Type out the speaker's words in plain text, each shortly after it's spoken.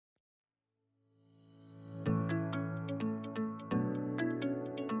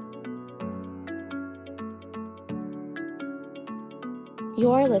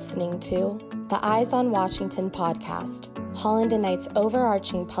You're listening to the Eyes on Washington podcast, Holland and Knight's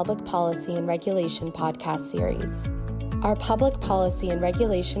overarching public policy and regulation podcast series. Our public policy and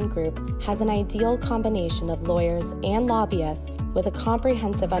regulation group has an ideal combination of lawyers and lobbyists with a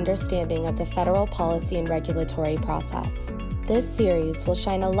comprehensive understanding of the federal policy and regulatory process. This series will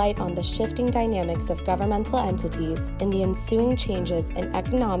shine a light on the shifting dynamics of governmental entities and the ensuing changes in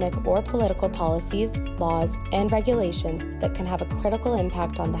economic or political policies, laws, and regulations that can have a critical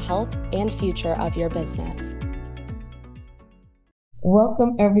impact on the health and future of your business.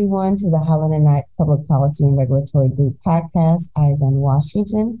 Welcome, everyone, to the Holland and Knight Public Policy and Regulatory Group podcast, Eyes on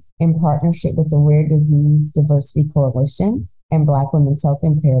Washington, in partnership with the Rare Disease Diversity Coalition and Black Women's Health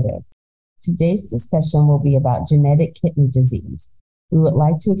Imperative. Today's discussion will be about genetic kidney disease. We would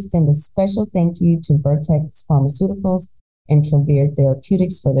like to extend a special thank you to Vertex Pharmaceuticals and Travere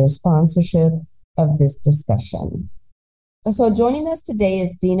Therapeutics for their sponsorship of this discussion. So joining us today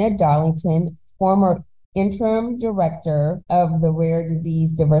is Dina Darlington, former Interim Director of the Rare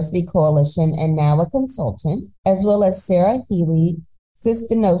Disease Diversity Coalition and now a consultant, as well as Sarah Healy,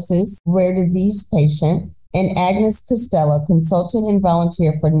 Cystinosis, rare disease patient, and Agnes Costello, consultant and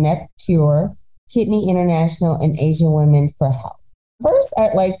volunteer for NEPCure, Kidney International, and Asian Women for Health. First,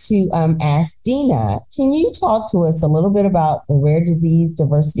 I'd like to ask Dina, can you talk to us a little bit about the Rare Disease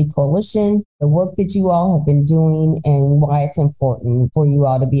Diversity Coalition, the work that you all have been doing, and why it's important for you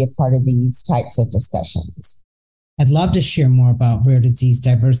all to be a part of these types of discussions? I'd love to share more about Rare Disease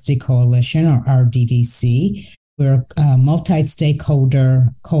Diversity Coalition, or RDDC. We're a multi-stakeholder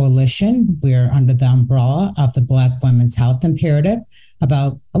coalition. We're under the umbrella of the Black Women's Health Imperative,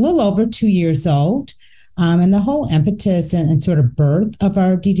 about a little over 2 years old. And the whole impetus and sort of birth of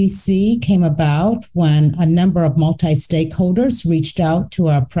our DDC came about when a number of multi-stakeholders reached out to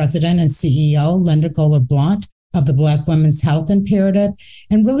our president and CEO, Linda Goler-Blunt, of the Black Women's Health Imperative,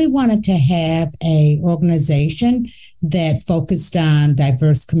 and really wanted to have an organization that focused on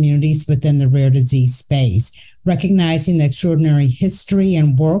diverse communities within the rare disease space, recognizing the extraordinary history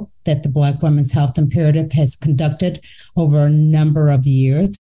and work that the Black Women's Health Imperative has conducted over a number of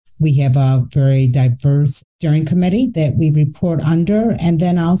years. We have a very diverse steering committee that we report under, and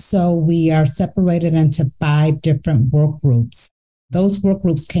then also we are separated into 5 different work groups. Those work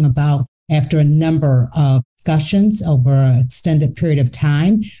groups came about after a number of discussions over an extended period of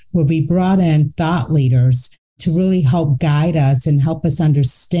time, where we brought in thought leaders to really help guide us and help us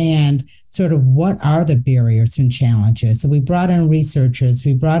understand sort of what are the barriers and challenges. So we brought in researchers,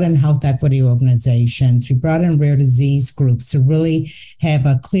 we brought in health equity organizations, we brought in rare disease groups to really have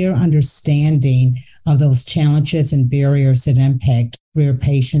a clear understanding of those challenges and barriers that impact rare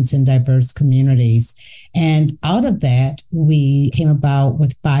patients in diverse communities. And out of that, we came about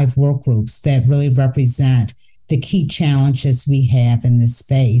with 5 work groups that really represent the key challenges we have in this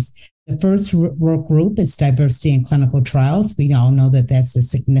space. The first work group is diversity in clinical trials. We all know that that's a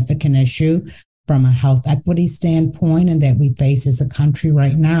significant issue from a health equity standpoint and that we face as a country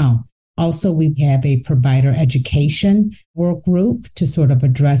right now. Also, we have a provider education work group to sort of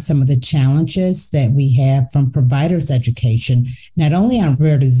address some of the challenges that we have from providers' education, not only on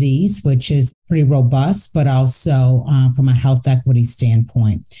rare disease, which is pretty robust, but also from a health equity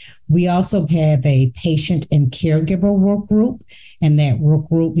standpoint. We also have a patient and caregiver work group. And that work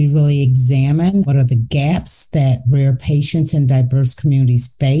group, we really examine what are the gaps that rare patients in diverse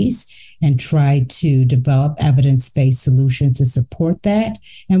communities face and try to develop evidence-based solutions to support that.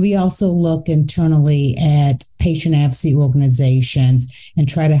 And we also look internally at patient advocacy organizations and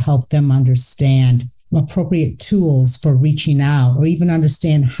try to help them understand appropriate tools for reaching out, or even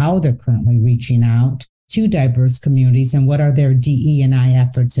understand how they're currently reaching out to diverse communities and what are their DE&I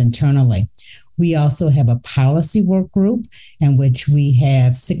efforts internally. We also have a policy work group in which we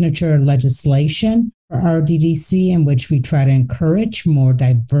have signature legislation for our DDC, in which we try to encourage more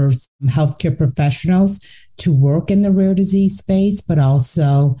diverse healthcare professionals to work in the rare disease space, but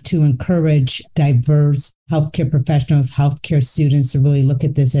also to encourage diverse healthcare professionals, healthcare students to really look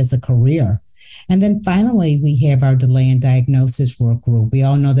at this as a career. And then finally, we have our delay in diagnosis work group. We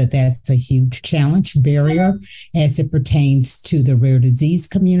all know that that's a huge challenge, barrier, as it pertains to the rare disease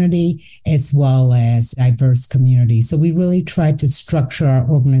community, as well as diverse communities. So we really tried to structure our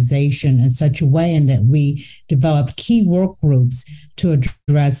organization in such a way in that we developed key work groups to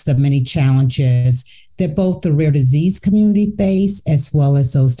address the many challenges that both the rare disease community face, as well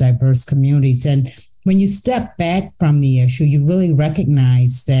as those diverse communities. And when you step back from the issue, you really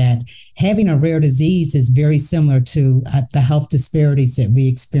recognize that having a rare disease is very similar to the health disparities that we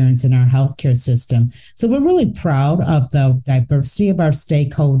experience in our healthcare system. So we're really proud of the diversity of our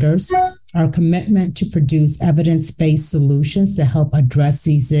stakeholders, our commitment to produce evidence-based solutions to help address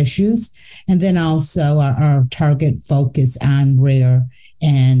these issues, and then also our target focus on rare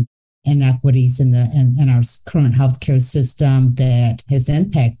and inequities in our current healthcare system that has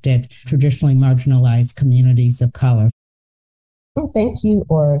impacted traditionally marginalized communities of color. Well, thank you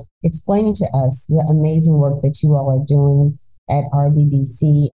for explaining to us the amazing work that you all are doing at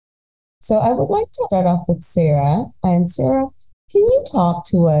RDDC. So I would like to start off with Sarah. And Sarah, can you talk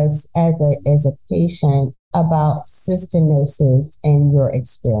to us as a patient about cystinosis and your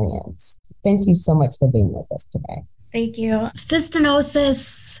experience? Thank you so much for being with us today. Thank you.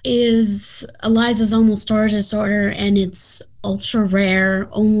 Cystinosis is a lysosomal storage disorder, and it's ultra rare.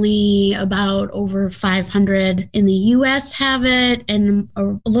 Only about over 500 in the US have it, and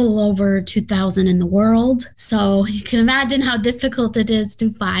a little over 2,000 in the world. So you can imagine how difficult it is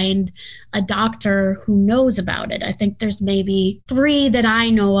to find a doctor who knows about it. I think there's maybe 3 that I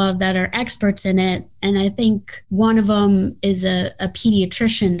know of that are experts in it, and I think one of them is a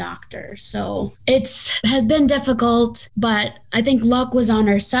pediatrician doctor. So it has been difficult, but I think luck was on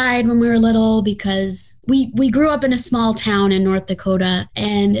our side when we were little, because we grew up in a small town in North Dakota,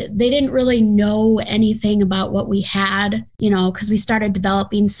 and they didn't really know anything about what we had, because we started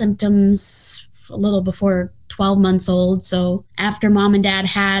developing symptoms a little before 12 months old. So after mom and dad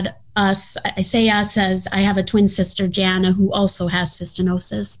had us, I say us as I have a twin sister, Jana, who also has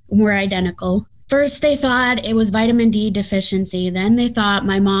cystinosis. We're identical. First, they thought it was vitamin D deficiency. Then they thought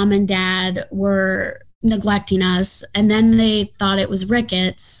my mom and dad were neglecting us. And then they thought it was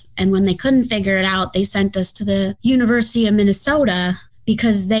rickets. And when they couldn't figure it out, they sent us to the University of Minnesota,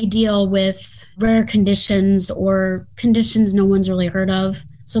 because they deal with rare conditions or conditions no one's really heard of.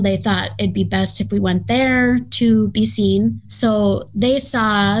 So they thought it'd be best if we went there to be seen. So they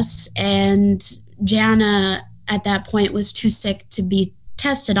saw us, and Jana at that point was too sick to be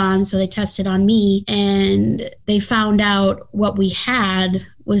tested on. So they tested on me, and they found out what we had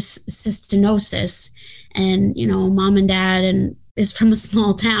was cystinosis. And, mom and dad is from a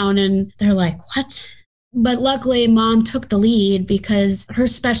small town, and they're like, what? But luckily, mom took the lead, because her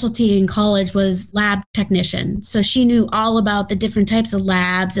specialty in college was lab technician. So she knew all about the different types of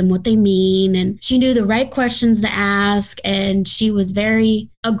labs and what they mean. And she knew the right questions to ask. And she was very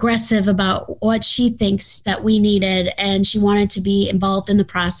aggressive about what she thinks that we needed. And she wanted to be involved in the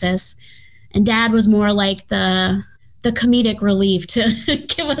process. And dad was more like the comedic relief to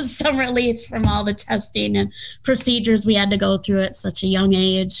give us some relief from all the testing and procedures we had to go through at such a young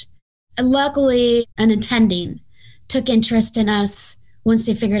age. And luckily, an attending took interest in us once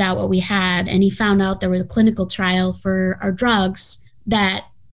they figured out what we had, and he found out there was a clinical trial for our drugs that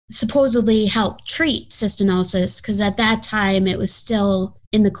supposedly helped treat cystinosis, because at that time it was still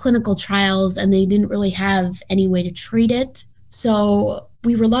in the clinical trials and they didn't really have any way to treat it. So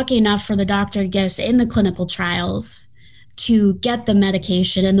we were lucky enough for the doctor to get us in the clinical trials to get the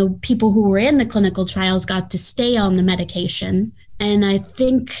medication, and the people who were in the clinical trials got to stay on the medication. And I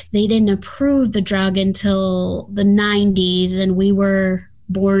think they didn't approve the drug until the 90s, and we were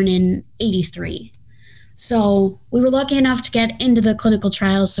born in 83. So we were lucky enough to get into the clinical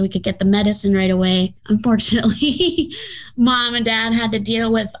trials so we could get the medicine right away. Unfortunately, mom and dad had to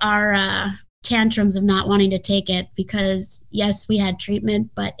deal with our tantrums of not wanting to take it, because yes, we had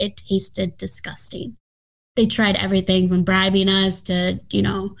treatment, but it tasted disgusting. They tried everything from bribing us to,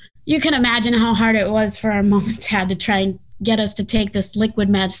 you can imagine how hard it was for our mom and dad to try and get us to take this liquid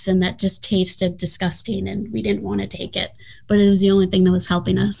medicine that just tasted disgusting, and we didn't want to take it, but it was the only thing that was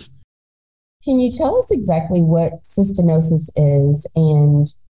helping us. Can you tell us exactly what cystinosis is,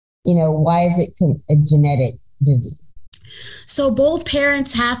 and, why is it a genetic disease? So both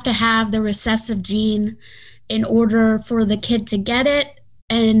parents have to have the recessive gene in order for the kid to get it,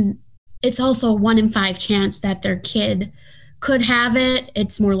 and it's also a 1 in 5 chance that their kid could have it.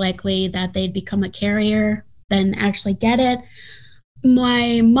 It's more likely that they'd become a carrier than actually get it.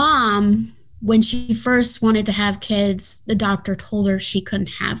 My mom, when she first wanted to have kids, the doctor told her she couldn't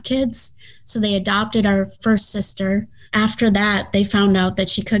have kids. So they adopted our first sister. After that, they found out that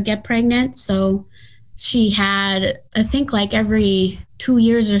she could get pregnant. So she had, I think, like every 2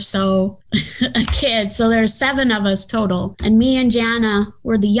 years or so, a kid. So there's 7 of us total. And me and Jana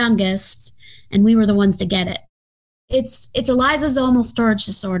were the youngest, and we were the ones to get it. It's a lysosomal storage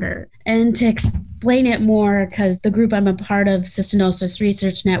disorder. And to explain it more, because the group I'm a part of, Cystinosis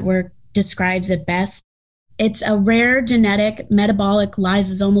Research Network, describes it best, It's a rare genetic metabolic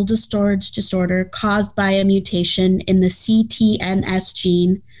lysosomal storage disorder caused by a mutation in the CTNS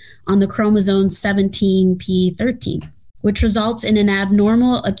gene on the chromosome 17p13, which results in an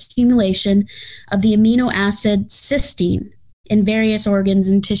abnormal accumulation of the amino acid cysteine in various organs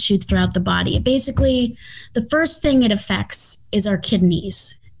and tissues throughout the body. Basically, the first thing it affects is our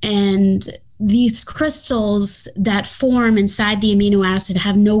kidneys. And these crystals that form inside the amino acid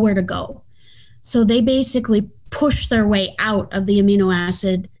have nowhere to go. So they basically push their way out of the amino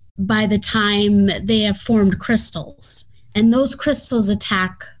acid by the time they have formed crystals. And those crystals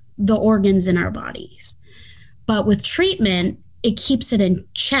attack the organs in our bodies. But with treatment, it keeps it in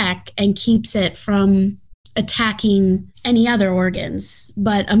check and keeps it from attacking any other organs.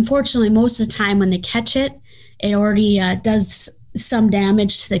 But unfortunately, most of the time when they catch it, it already does some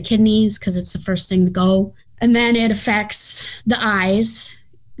damage to the kidneys because it's the first thing to go. And then it affects the eyes.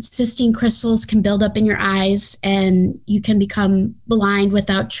 Cysteine crystals can build up in your eyes and you can become blind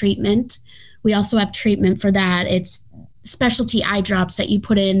without treatment. We also have treatment for that. It's specialty eye drops that you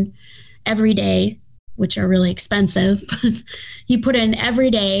put in every day, which are really expensive. You put in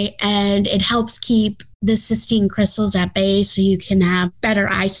every day and it helps keep the cysteine crystals at bay so you can have better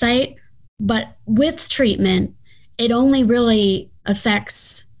eyesight. But with treatment, it only really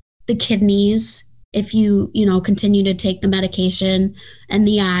affects the kidneys if you continue to take the medication, and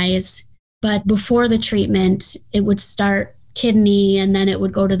the eyes. But before the treatment, it would start kidney, and then it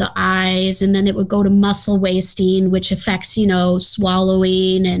would go to the eyes, and then it would go to muscle wasting, which affects,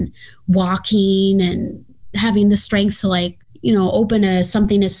 swallowing and walking and having the strength to open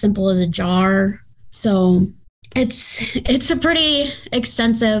something as simple as a jar. So it's a pretty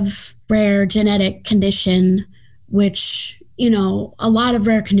extensive, rare genetic condition, which a lot of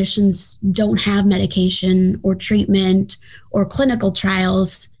rare conditions don't have medication or treatment or clinical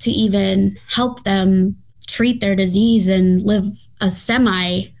trials to even help them treat their disease and live a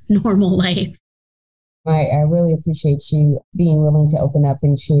semi-normal life. I really appreciate you being willing to open up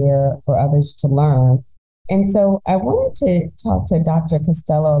and share for others to learn. And so I wanted to talk to Dr.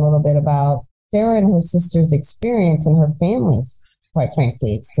 Costello a little bit about Sarah and her sister's experience and her family's, quite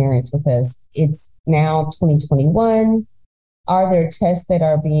frankly, experience with this. It's now 2021. Are there tests that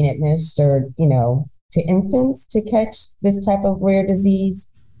are being administered, to infants to catch this type of rare disease?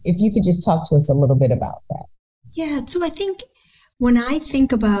 If you could just talk to us a little bit about that. Yeah, so I think when I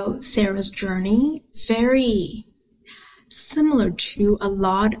think about Sarah's journey, very similar to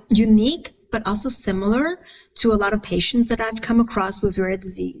unique, but also similar to a lot of patients that I've come across with rare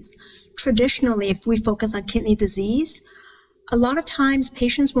disease. Traditionally, if we focus on kidney disease, a lot of times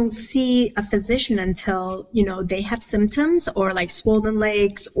patients won't see a physician until, they have symptoms or like swollen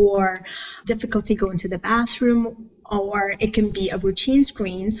legs or difficulty going to the bathroom, or it can be a routine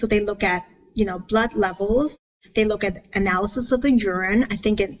screen. So they look at, blood levels. They look at analysis of the urine. I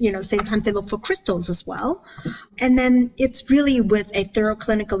think, sometimes they look for crystals as well. And then it's really with a thorough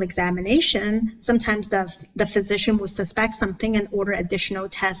clinical examination. Sometimes the physician will suspect something and order additional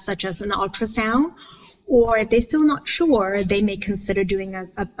tests such as an ultrasound. Or if they're still not sure, they may consider doing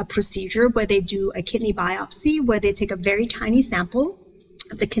a procedure where they do a kidney biopsy, where they take a very tiny sample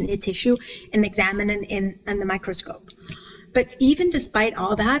of the kidney tissue and examine it in the microscope. But even despite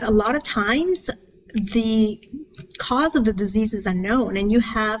all that, a lot of times the cause of the disease is unknown, and you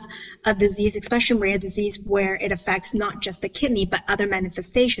have a disease, especially rare disease, where it affects not just the kidney, but other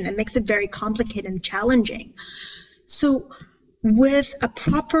manifestation. It makes it very complicated and challenging. So with a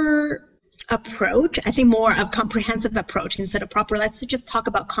proper approach, I think more of comprehensive approach instead of proper. Let's just talk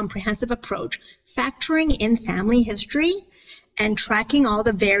about comprehensive approach, factoring in family history and tracking all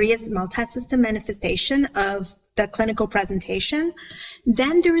the various multi-system manifestation of the clinical presentation.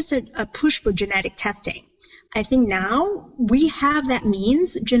 Then there is a push for genetic testing. I think now we have that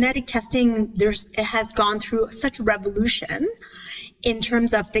means. Genetic testing, it has gone through such a revolution in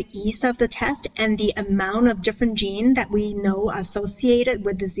terms of the ease of the test and the amount of different genes that we know associated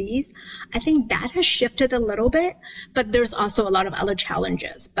with disease. I think that has shifted a little bit, but there's also a lot of other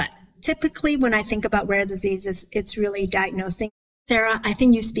challenges. But typically when I think about rare diseases, it's really diagnosing. Sarah, I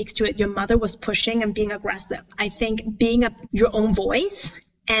think you speak to it. Your mother was pushing and being aggressive. I think being your own voice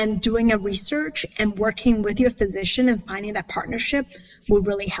and doing a research and working with your physician and finding that partnership will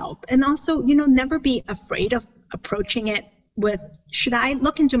really help. And also, never be afraid of approaching it with, should I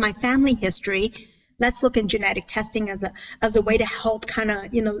look into my family history? Let's look in genetic testing as a way to help kind of,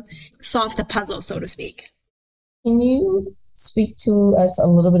 solve the puzzle, so to speak. Can you speak to us a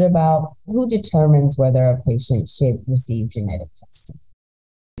little bit about who determines whether a patient should receive genetic testing?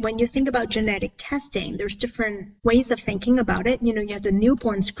 When you think about genetic testing, there's different ways of thinking about it. You have the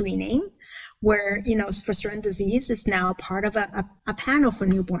newborn screening, where, for certain disease is now part of a panel for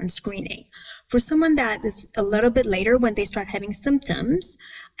newborn screening. For someone that is a little bit later when they start having symptoms,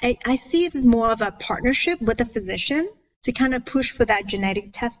 I see it as more of a partnership with a physician to kind of push for that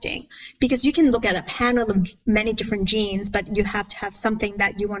genetic testing, because you can look at a panel of many different genes, but you have to have something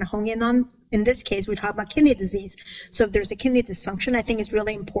that you want to hone in on. In this case, we talk about kidney disease. So if there's a kidney dysfunction, I think it's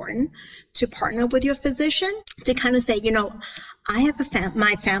really important to partner with your physician to kind of say, I have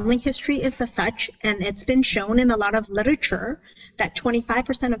my family history is as such, and it's been shown in a lot of literature that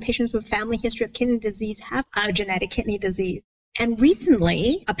 25% of patients with family history of kidney disease have a genetic kidney disease. And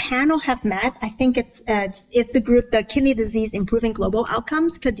recently, a panel have met. I think it's the group, the Kidney Disease Improving Global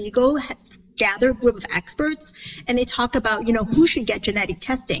Outcomes. KDIGO gathered a group of experts, and they talk about, who should get genetic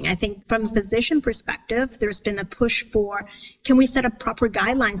testing. I think from a physician perspective, there's been a push for, can we set up proper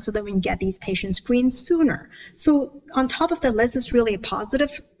guidelines so that we can get these patients screened sooner? So on top of the list is really a positive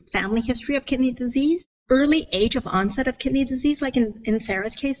family history of kidney disease. Early age of onset of kidney disease, like in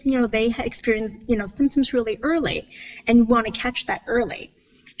Sarah's case, they experience, symptoms really early, and you want to catch that early,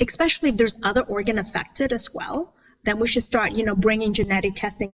 especially if there's other organ affected as well. Then we should start, bringing genetic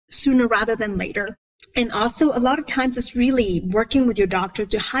testing sooner rather than later. And also, a lot of times it's really working with your doctor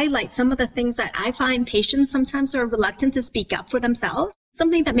to highlight some of the things that I find patients sometimes are reluctant to speak up for themselves.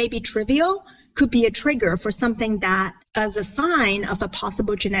 Something that may be trivial could be a trigger for something that is a sign of a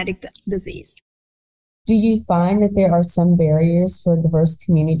possible genetic disease. Do you find that there are some barriers for diverse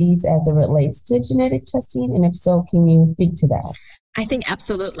communities as it relates to genetic testing? And if so, can you speak to that? I think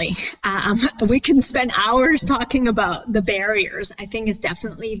absolutely. We can spend hours talking about the barriers. I think it's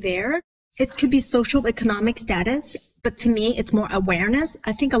definitely there. It could be social economic status, but to me, it's more awareness.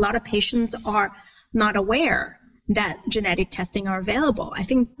 I think a lot of patients are not aware that genetic testing are available. I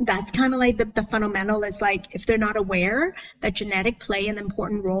think that's kind of like the fundamental is like, if they're not aware that genetic play an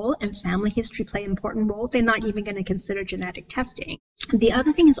important role and family history play an important role, they're not even going to consider genetic testing. The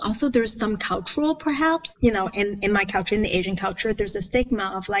other thing is also there's some cultural, perhaps, in my culture, in the Asian culture, there's a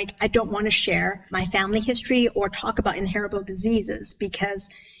stigma of like, I don't want to share my family history or talk about inheritable diseases because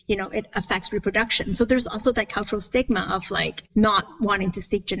it affects reproduction. So there's also that cultural stigma of like not wanting to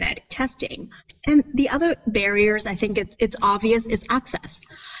seek genetic testing. And the other barriers, I think it's obvious, is access,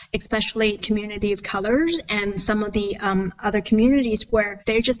 especially community of colors and some of the other communities where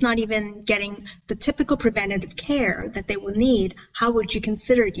they're just not even getting the typical preventative care that they will need. How would you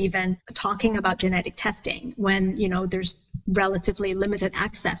consider even talking about genetic testing when, there's relatively limited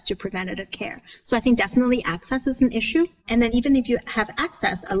access to preventative care? So I think definitely access is an issue. And then even if you have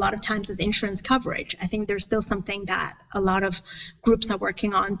access, a lot of times it's insurance coverage. I think there's still something that a lot of groups are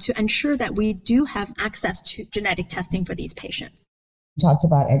working on to ensure that we do have access to genetic testing for these patients. Talked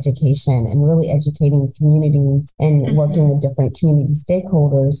about education and really educating communities and working with different community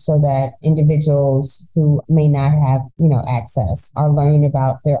stakeholders so that individuals who may not have, access are learning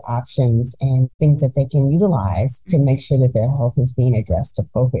about their options and things that they can utilize to make sure that their health is being addressed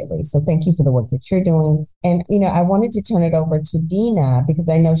appropriately. So thank you for the work that you're doing. And, I wanted to turn it over to Dina because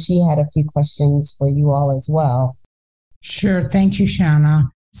I know she had a few questions for you all as well. Sure. Thank you, Shauna.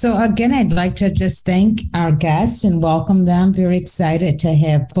 So again, I'd like to just thank our guests and welcome them. Very excited to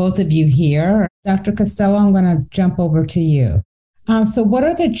have both of you here. Dr. Costello, I'm going to jump over to you. So what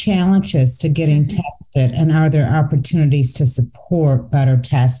are the challenges to getting tested, and are there opportunities to support better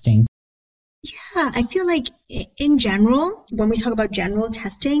testing? Yeah, I feel like in general, when we talk about general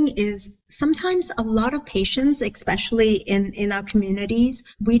testing, is sometimes a lot of patients, especially in our communities,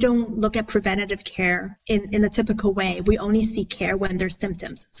 we don't look at preventative care in a typical way. We only seek care when there's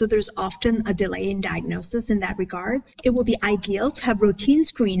symptoms. So there's often a delay in diagnosis in that regard. It would be ideal to have routine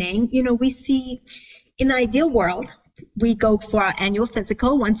screening. We see in the ideal world, we go for our annual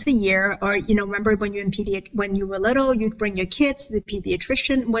physical once a year, or, remember when when you were little, you'd bring your kids to the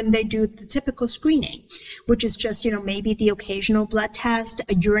pediatrician when they do the typical screening, which is just, maybe the occasional blood test,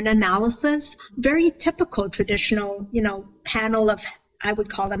 a urine analysis, very typical traditional, panel of, I would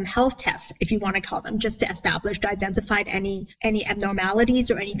call them health tests, if you want to call them, just to identify any abnormalities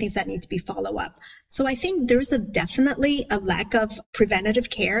or anything that need to be follow up. So I think there's definitely a lack of preventative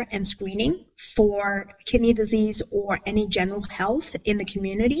care and screening for kidney disease or any general health in the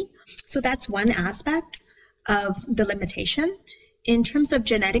community. So that's one aspect of the limitation. In terms of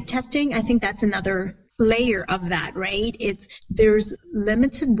genetic testing, I think that's another layer of that, right? There's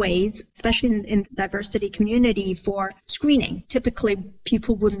limited ways, especially in diversity community, for screening. Typically,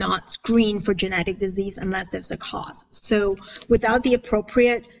 people would not screen for genetic disease unless there's a cause. So without the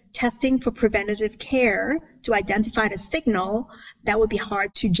appropriate testing for preventative care to identify the signal, that would be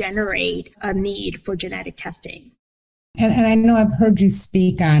hard to generate a need for genetic testing. And I know I've heard you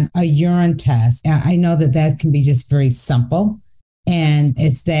speak on a urine test. I know that can be just very simple. And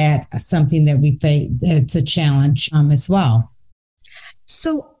is that something that we face? It's a challenge as well.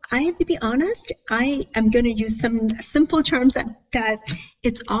 So I have to be honest, I am going to use some simple terms that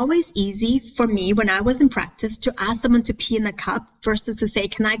it's always easy for me when I was in practice to ask someone to pee in a cup versus to say,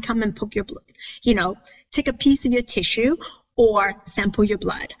 can I come and poke your blood, take a piece of your tissue or sample your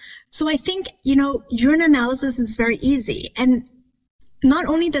blood. So I think, urine analysis is very easy. And not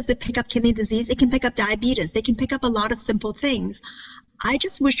only does it pick up kidney disease, it can pick up diabetes. They can pick up a lot of simple things. I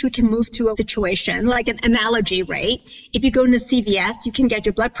just wish we can move to a situation like an analogy, right? If you go into CVS, you can get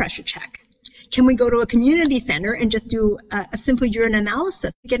your blood pressure check. Can we go to a community center and just do a simple urine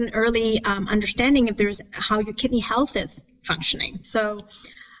analysis to get an early understanding of how your kidney health is functioning? So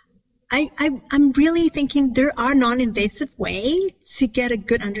I'm really thinking there are non-invasive ways to get a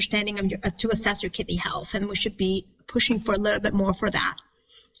good understanding of to assess your kidney health, and we should be pushing for a little bit more for that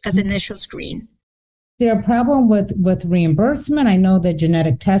as an initial screen. Is there a problem with reimbursement? I know that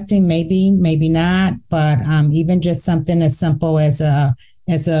genetic testing, maybe not, but even just something as simple as a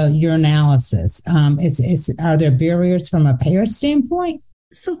urinalysis, are there barriers from a payer standpoint?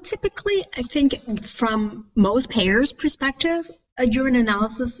 So typically, I think from most payers' perspective, a urine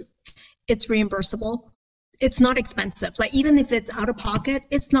analysis, it's reimbursable. It's not expensive. Like even if it's out of pocket,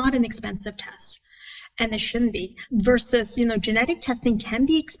 it's not an expensive test. And it shouldn't be. Versus, genetic testing can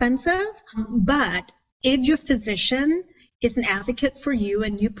be expensive, but if your physician is an advocate for you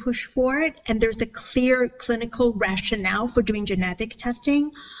and you push for it, and there's a clear clinical rationale for doing genetic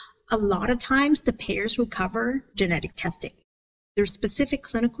testing, a lot of times the payers will cover genetic testing. There's specific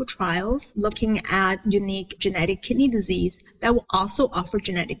clinical trials looking at unique genetic kidney disease that will also offer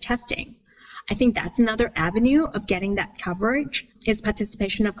genetic testing. I think that's another avenue of getting that coverage is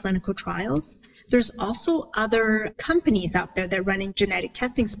participation of clinical trials. There's also other companies out there that are running genetic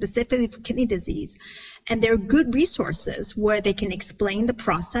testing specifically for kidney disease. And there are good resources where they can explain the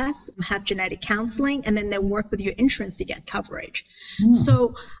process, have genetic counseling, and then they work with your insurance to get coverage.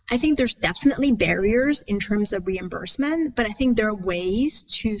 So I think there's definitely barriers in terms of reimbursement, but I think there are ways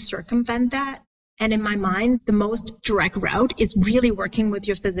to circumvent that. And in my mind, the most direct route is really working with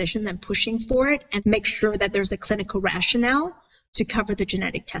your physician and pushing for it and make sure that there's a clinical rationale to cover the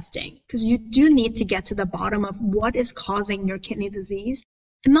genetic testing. Because you do need to get to the bottom of what is causing your kidney disease.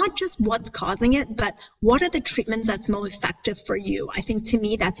 And not just what's causing it, but what are the treatments that's most effective for you? I think to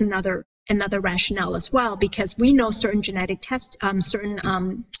me, that's another rationale as well, because we know certain genetic tests,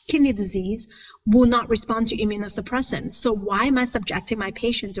 certain kidney disease will not respond to immunosuppressants. So why am I subjecting my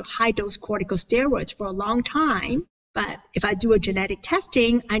patient to high dose corticosteroids for a long time? But if I do a genetic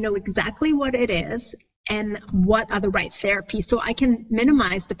testing, I know exactly what it is and what are the right therapies. So I can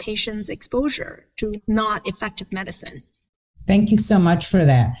minimize the patient's exposure to not effective medicine. Thank you so much for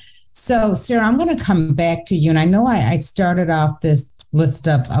that. So, Sarah, I'm going to come back to you. And I know I started off this list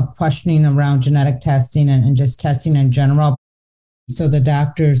of questioning around genetic testing and just testing in general. So the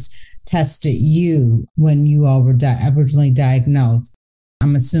doctors tested you when you all were originally diagnosed.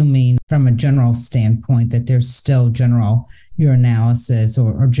 I'm assuming from a general standpoint that there's still general urinalysis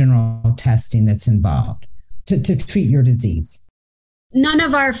or general testing that's involved to treat your disease. None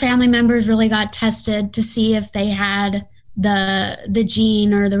of our family members really got tested to see if they had the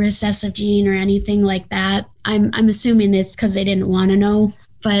gene or the recessive gene or anything like that. I'm assuming it's because they didn't want to know.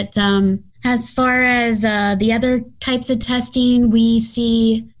 But as far as the other types of testing, we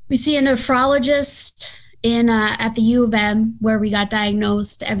see a nephrologist at the U of M where we got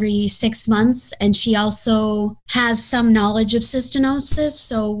diagnosed every 6 months, and she also has some knowledge of cystinosis.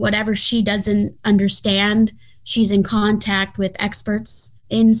 So whatever she doesn't understand, she's in contact with experts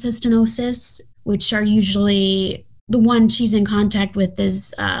in cystinosis, which are usually the one she's in contact with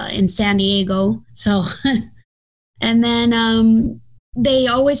is in San Diego. So, and then they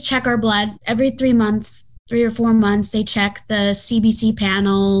always check our blood every 3 months, 3 or 4 months. They check the CBC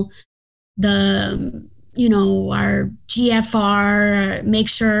panel, our GFR, make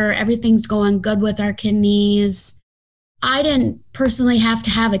sure everything's going good with our kidneys. I didn't personally have to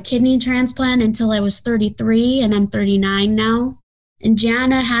have a kidney transplant until I was 33, and I'm 39 now. And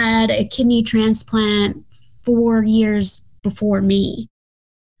Jana had a kidney transplant 4 years before me.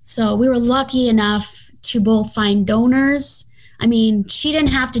 So we were lucky enough to both find donors. I mean, she didn't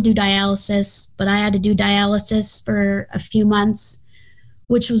have to do dialysis, but I had to do dialysis for a few months,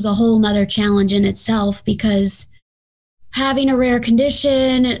 which was a whole nother challenge in itself because having a rare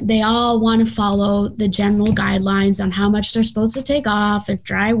condition, they all want to follow the general guidelines on how much they're supposed to take off if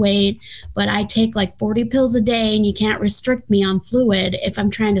dry weight, but I take like 40 pills a day and you can't restrict me on fluid if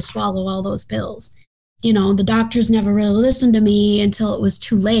I'm trying to swallow all those pills. the doctors never really listened to me until it was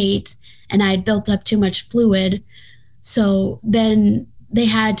too late and I had built up too much fluid. So then they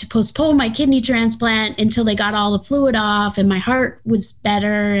had to postpone my kidney transplant until they got all the fluid off and my heart was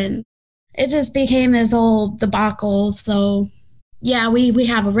better. And it just became this whole debacle. So yeah, we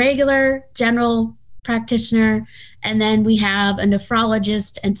have a regular general practitioner, and then we have a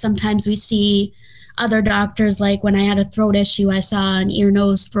nephrologist, and sometimes we see other doctors. Like when I had a throat issue, I saw an ear,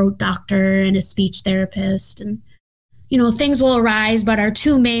 nose, throat doctor and a speech therapist. And, things will arise, but our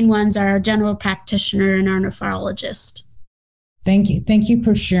two main ones are our general practitioner and our nephrologist. Thank you. Thank you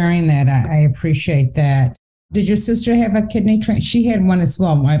for sharing that. I appreciate that. Did your sister have a kidney transplant? She had one as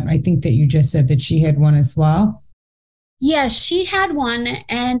well. I think that you just said that she had one as well. Yes, she had one,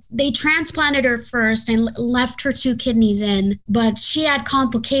 and they transplanted her first and left her two kidneys in, but she had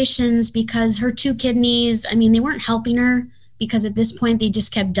complications because her two kidneys, they weren't helping her because at this point they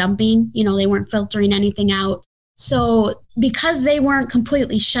just kept dumping, they weren't filtering anything out. So because they weren't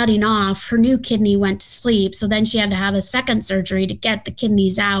completely shutting off, her new kidney went to sleep. So then she had to have a second surgery to get the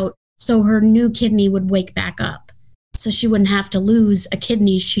kidneys out so her new kidney would wake back up. So she wouldn't have to lose a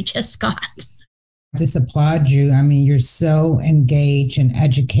kidney she just got. Just applaud you. You're so engaged and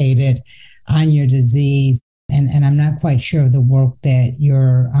educated on your disease. And I'm not quite sure of the work that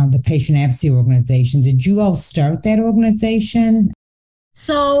your the patient advocacy organization. Did you all start that organization?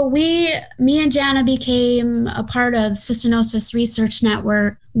 So me and Jana became a part of Cystinosis Research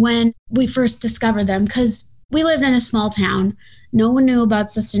Network when we first discovered them, because we lived in a small town. No one knew about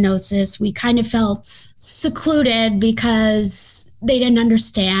cystinosis. We kind of felt secluded because they didn't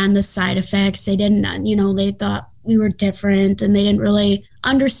understand the side effects. They didn't, they thought we were different and they didn't really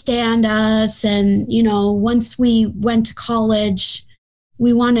understand us. And, once we went to college,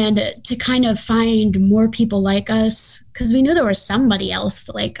 we wanted to kind of find more people like us because we knew there was somebody else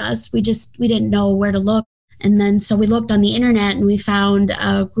like us. We didn't know where to look. And then so we looked on the internet and we found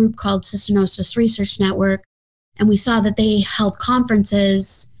a group called Cystinosis Research Network. And we saw that they held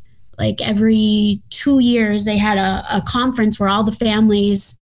conferences, like every 2 years, they had a conference where all the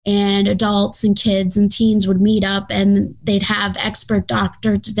families and adults and kids and teens would meet up, and they'd have expert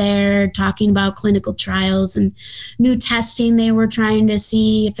doctors there talking about clinical trials and new testing they were trying to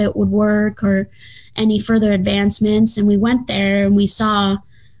see if it would work or any further advancements. And we went there and we saw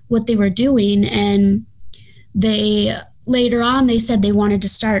what they were doing, and later on, they said they wanted to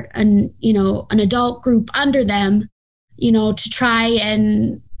start an adult group under them, to try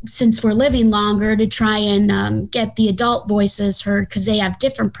and, since we're living longer, to try and get the adult voices heard, because they have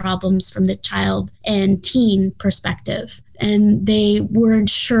different problems from the child and teen perspective. And they weren't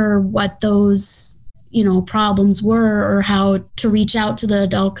sure what those, problems were or how to reach out to the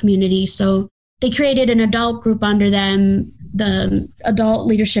adult community. So they created an adult group under them, the Adult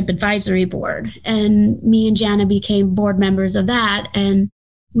Leadership Advisory Board. And me and Jana became board members of that. And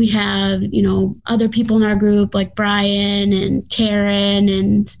we have, other people in our group like Brian and Karen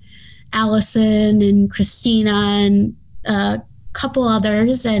and Allison and Christina and a couple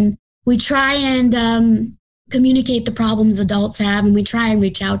others. And we try and communicate the problems adults have, and we try and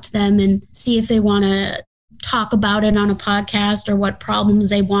reach out to them and see if they want to talk about it on a podcast or what problems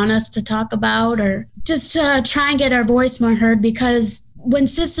they want us to talk about, or just try and get our voice more heard. Because when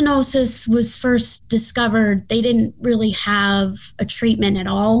cystinosis was first discovered, they didn't really have a treatment at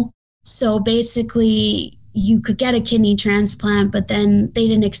all. So basically, you could get a kidney transplant, but then they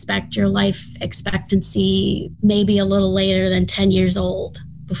didn't expect your life expectancy maybe a little later than 10 years old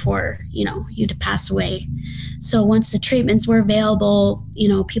before, you'd pass away. So once the treatments were available,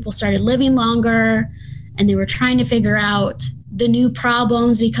 people started living longer, and they were trying to figure out the new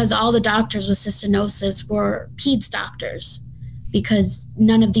problems, because all the doctors with cystinosis were peds doctors, because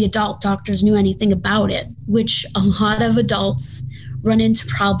none of the adult doctors knew anything about it, which a lot of adults run into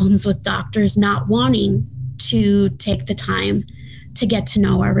problems with doctors not wanting to take the time to get to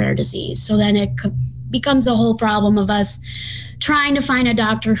know our rare disease. So then it becomes a whole problem of us trying to find a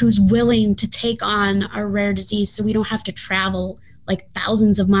doctor who's willing to take on our rare disease so we don't have to travel like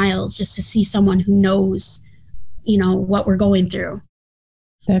thousands of miles just to see someone who knows, what we're going through.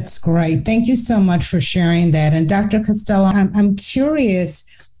 That's great. Thank you so much for sharing that. And Dr. Costello, I'm curious,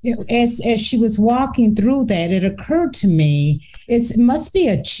 as she was walking through that, it occurred to me, it must be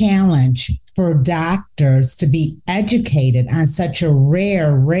a challenge for doctors to be educated on such a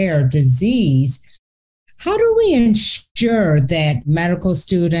rare disease. How do we ensure that medical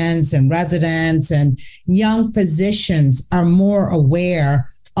students and residents and young physicians are more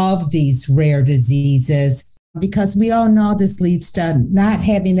aware of these rare diseases? Because we all know this leads to not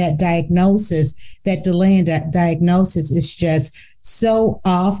having that diagnosis. That delay in diagnosis is just so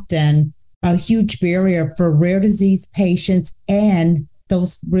often a huge barrier for rare disease patients and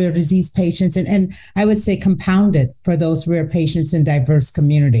those rare disease patients, and I would say compounded for those rare patients in diverse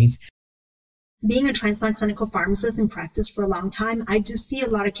communities. Being a transplant clinical pharmacist in practice for a long time, I do see a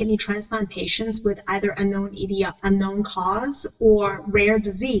lot of kidney transplant patients with either unknown cause or rare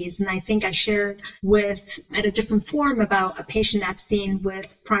disease. And I think I shared at a different forum about a patient I've seen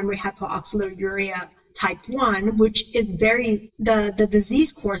with primary hyperoxaluria type 1, which is the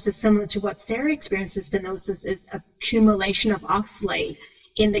disease course is similar to what Sarah experienced. Cystinosis is accumulation of oxalate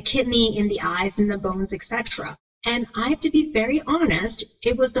in the kidney, in the eyes, in the bones, etc. And I have to be very honest,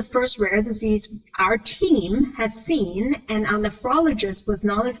 it was the first rare disease our team has seen, and our nephrologist was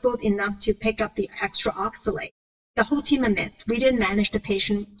knowledgeable enough to pick up the extra oxalate. The whole team admits we didn't manage the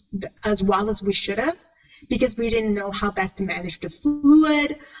patient as well as we should have, because we didn't know how best to manage the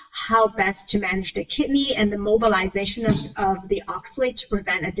fluid, how best to manage the kidney, and the mobilization of the oxalate to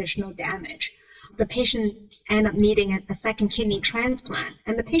prevent additional damage. The patient ended up needing a second kidney transplant,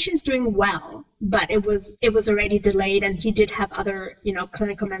 and the patient's doing well, but it was already delayed, and he did have other,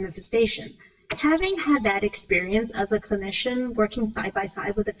 clinical manifestation. Having had that experience as a clinician working side by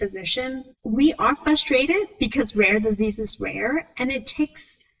side with the physicians, we are frustrated because rare disease is rare, and it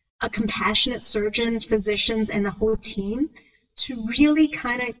takes a compassionate surgeon, physicians, and the whole team to really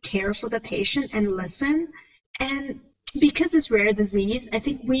kind of care for the patient and listen. And because it's rare disease, I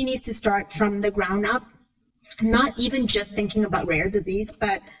think we need to start from the ground up, not even just thinking about rare disease,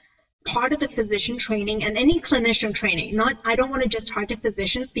 but part of the physician training and any clinician training. I don't want to just target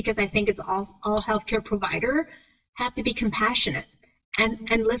physicians, because I think it's all healthcare provider have to be compassionate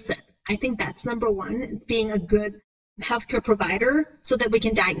and listen. I think that's number one, being a good healthcare provider so that we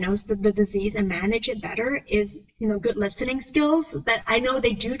can diagnose the disease and manage it better is, good listening skills that I know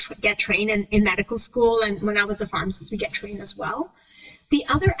they do get trained in medical school. And when I was a pharmacist, we get trained as well. The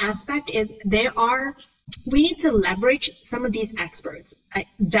other aspect is we need to leverage some of these experts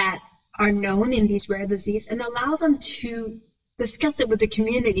that are known in these rare disease and allow them to discuss it with the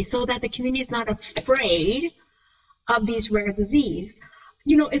community so that the community is not afraid of these rare disease.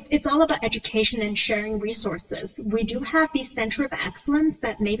 It's all about education and sharing resources. We do have these center of excellence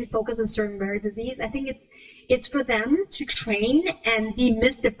that maybe focus on certain rare disease. I think it's for them to train and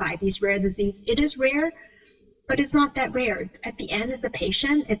demystify these rare disease. It is rare, but it's not that rare. At the end, as a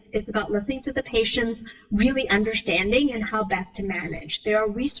patient, it's about listening to the patients, really understanding and how best to manage. There are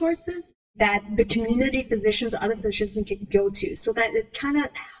resources that the community physicians or other physicians can go to, so that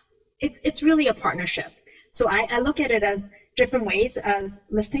it's really a partnership. So I look at it as different ways as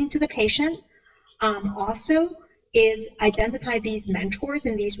listening to the patient. Also is identify these mentors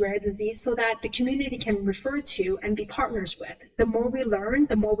in these rare disease so that the community can refer to and be partners with. The more we learn,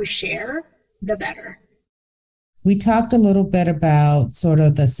 the more we share, the better. We talked a little bit about sort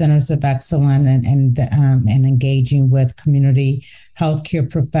of the centers of excellence and engaging with community healthcare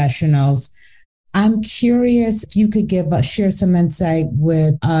professionals. I'm curious if you could share some insight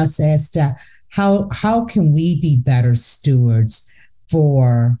with us as to how can we be better stewards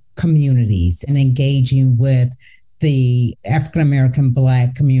for communities and engaging with the African American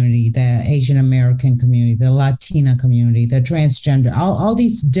Black community, the Asian American community, the Latina community, the transgender, all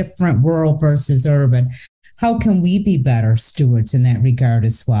these different rural versus urban. How can we be better stewards in that regard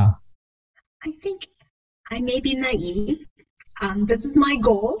as well? I think I may be naive. This is my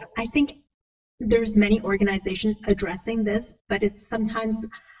goal. I think there's many organizations addressing this, but it's sometimes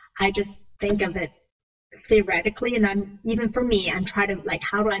I just think of it theoretically, and I'm trying to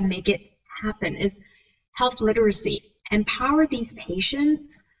how do I make it happen? Is health literacy, empower these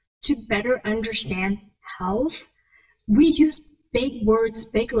patients to better understand health. We use big words,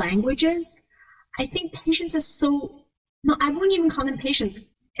 big languages. I think patients are I wouldn't even call them patients.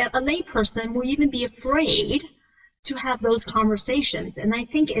 A layperson will even be afraid to have those conversations. And I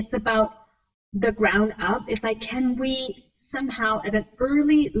think it's about the ground up. Can we somehow at an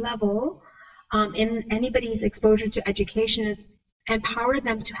early level in anybody's exposure to education is empower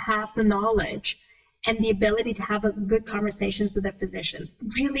them to have the knowledge and the ability to have good conversations with their physicians,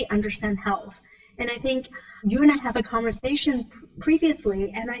 really understand health. And I think you and I have a conversation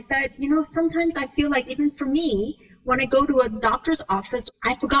previously, and I said, sometimes I feel like even for me, when I go to a doctor's office,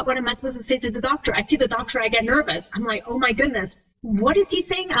 I forgot what am I supposed to say to the doctor. I see the doctor, I get nervous. I'm like, oh my goodness, what is he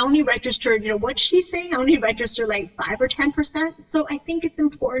saying? I only registered, what's she saying? I only registered 5 or 10%. So I think it's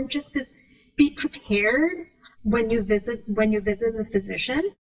important just to be prepared when you visit the physician.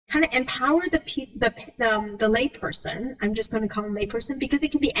 Kind of empower the layperson. I'm just going to call him layperson because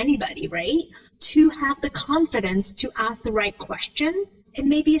it can be anybody, right? To have the confidence to ask the right questions. It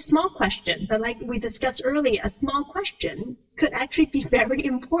may be a small question, but like we discussed earlier, a small question could actually be very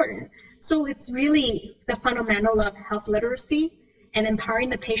important. So it's really the fundamental of health literacy and empowering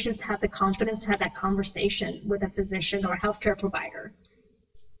the patients to have the confidence to have that conversation with a physician or a healthcare provider.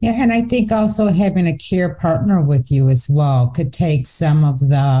 Yeah, and I think also having a care partner with you as well could take some of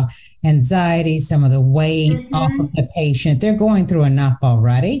the anxiety, some of the weight off of the patient. They're going through enough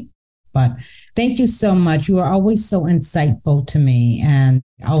already. But thank you so much. You are always so insightful to me, and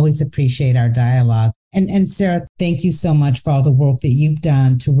I always appreciate our dialogue. And Sarah, thank you so much for all the work that you've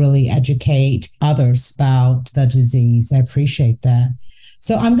done to really educate others about the disease. I appreciate that.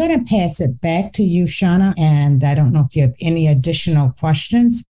 So I'm going to pass it back to you, Shauna, and I don't know if you have any additional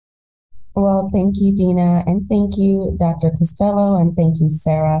questions. Well, thank you, Dina, and thank you, Dr. Costello, and thank you,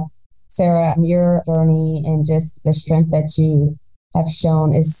 Sarah. Sarah, your journey and just the strength that you have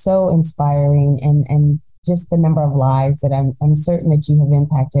shown is so inspiring, and just the number of lives that I'm certain that you have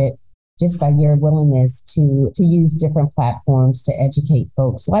impacted just by your willingness to use different platforms to educate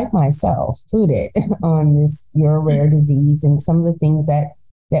folks like myself included on this, your rare disease, and some of the things that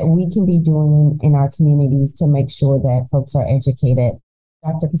we can be doing in our communities to make sure that folks are educated.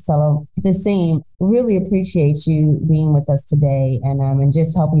 Dr. Costello, the same. Really appreciate you being with us today and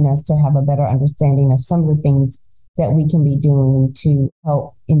just helping us to have a better understanding of some of the things that we can be doing to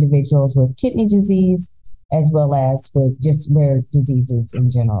help individuals with kidney disease, as well as with just rare diseases in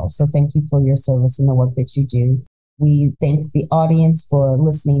general. So thank you for your service and the work that you do. We thank the audience for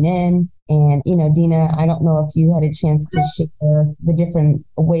listening in. And, Dina, I don't know if you had a chance to share the different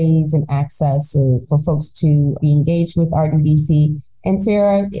ways and access for folks to be engaged with RDDC. And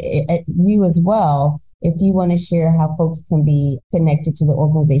Sarah, you as well, if you want to share how folks can be connected to the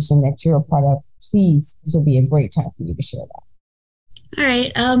organization that you're a part of, please, this will be a great time for you to share that. All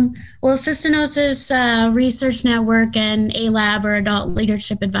right. Well, Cystinosis Research Network and ALAB, or Adult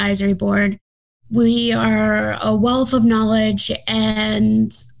Leadership Advisory Board, we are a wealth of knowledge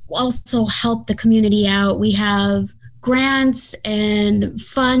and also help the community out. We have grants and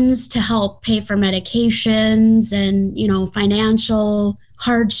funds to help pay for medications and, financial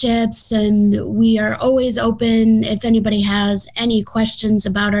hardships. And we are always open if anybody has any questions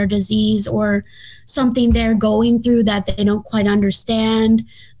about our disease or something they're going through that they don't quite understand.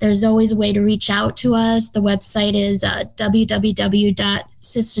 There's always a way to reach out to us. The website is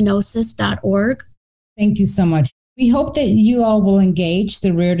www.cystinosis.org. Thank you so much. We hope that you all will engage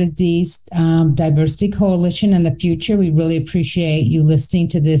the Rare Disease Diversity Coalition in the future. We really appreciate you listening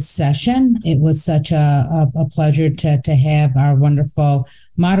to this session. It was such a pleasure to have our wonderful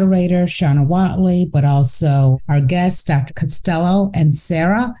moderator, Shauna Watley, but also our guests, Dr. Costello and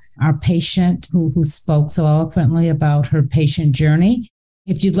Sarah, our patient who spoke so eloquently about her patient journey.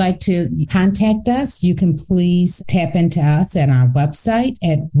 If you'd like to contact us, you can please tap into us at our website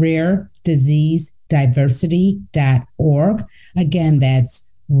at rarediseasediversity.org. Again,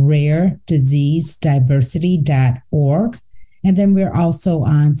 that's rarediseasediversity.org. And then we're also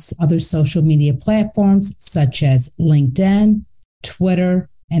on other social media platforms such as LinkedIn, Twitter,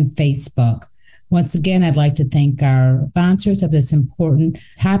 and Facebook. Once again, I'd like to thank our sponsors of this important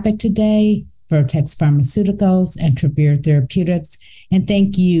topic today, Vertex Pharmaceuticals and Travere Therapeutics. And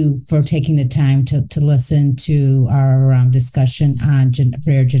thank you for taking the time to listen to our discussion on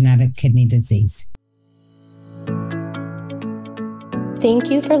rare genetic kidney disease.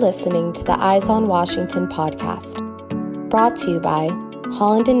 Thank you for listening to the Eyes on Washington podcast, brought to you by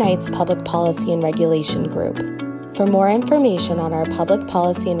Holland & Knight's Public Policy and Regulation Group. For more information on our Public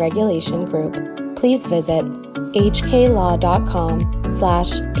Policy and Regulation Group, please visit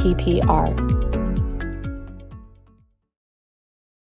hklaw.com/ppr.